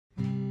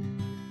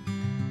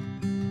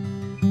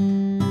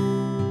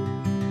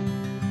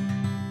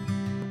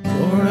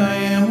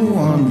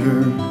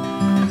wander.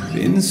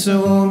 Been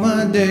so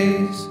my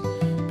days,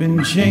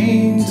 been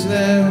chains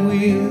that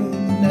will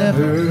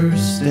never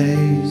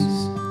stays.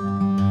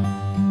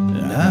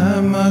 And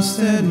I must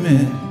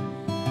admit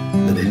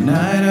that at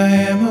night I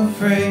am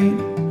afraid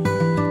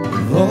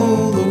of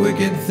all the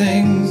wicked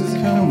things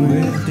that come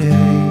with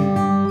day.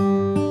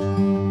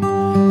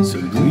 So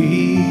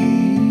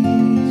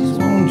please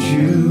won't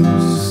you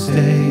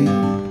stay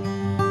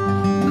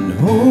and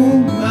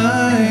hold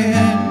my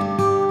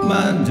hand,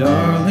 my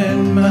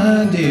darling,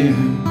 my dear.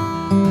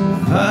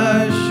 If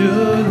I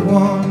should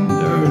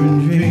wander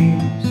in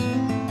dreams,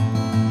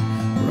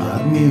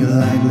 rock me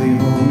lightly,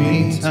 hold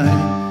me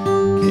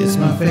tight, kiss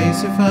my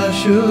face if I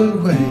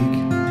should wake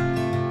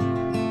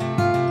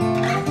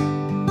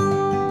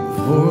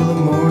before the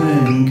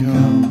morning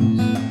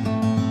comes.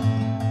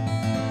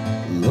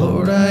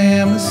 Lord, I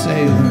am a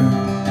sailor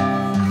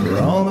for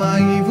all my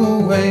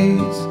evil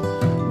ways,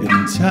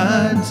 been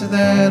tied to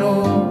that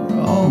oar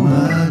all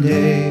my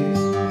days.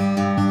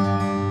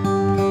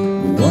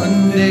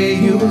 One day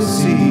you'll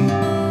see,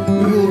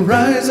 we will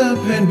rise up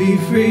and be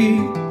free,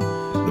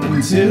 but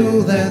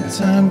until that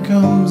time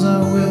comes I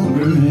will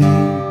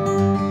remain.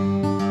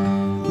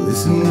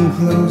 Listen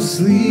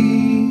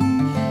closely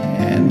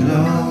and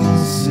I'll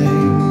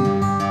sing.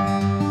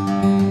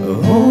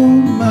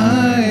 Hold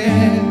my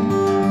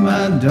hand,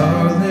 my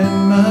darling,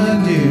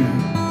 my dear.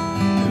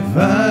 If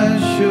I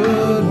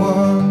should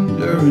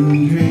wander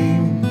in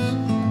dreams,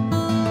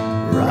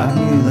 rock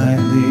me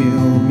lightly,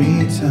 hold me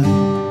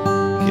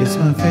tight, kiss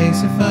my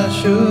face if I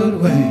should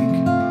wake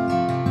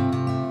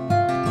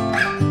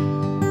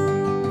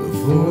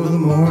before the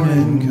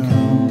morning comes.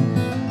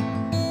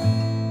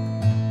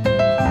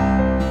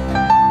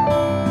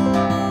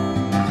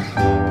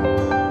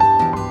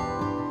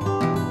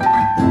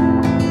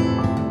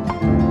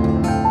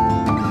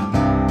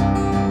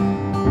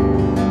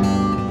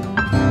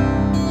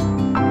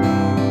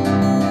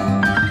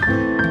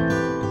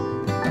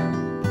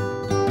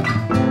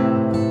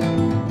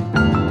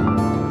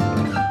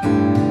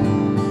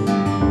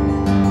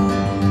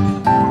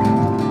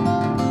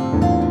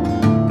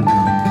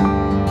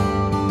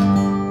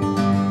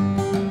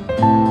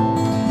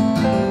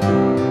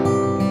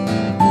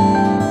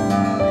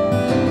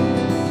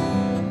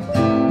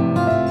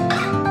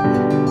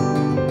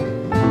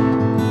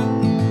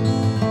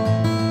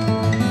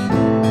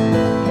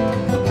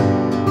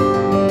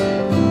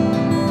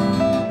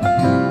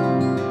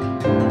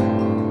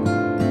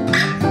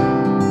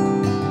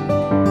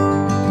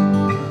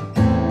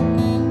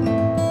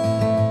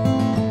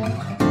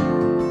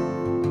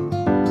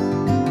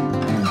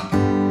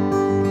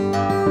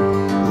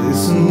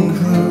 Listen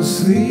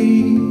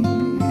closely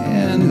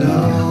and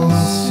I'll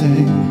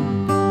sing.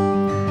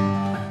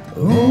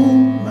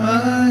 Hold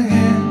my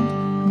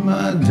hand,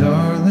 my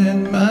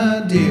darling,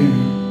 my dear.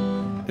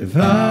 If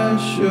I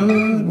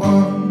should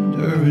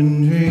wander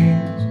in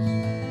dreams,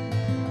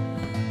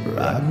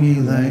 rock me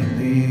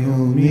lightly,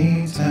 hold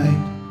me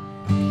tight,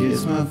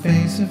 kiss my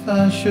face if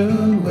I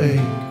should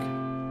wake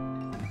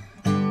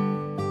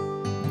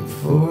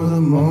before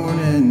the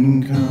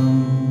morning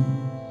comes.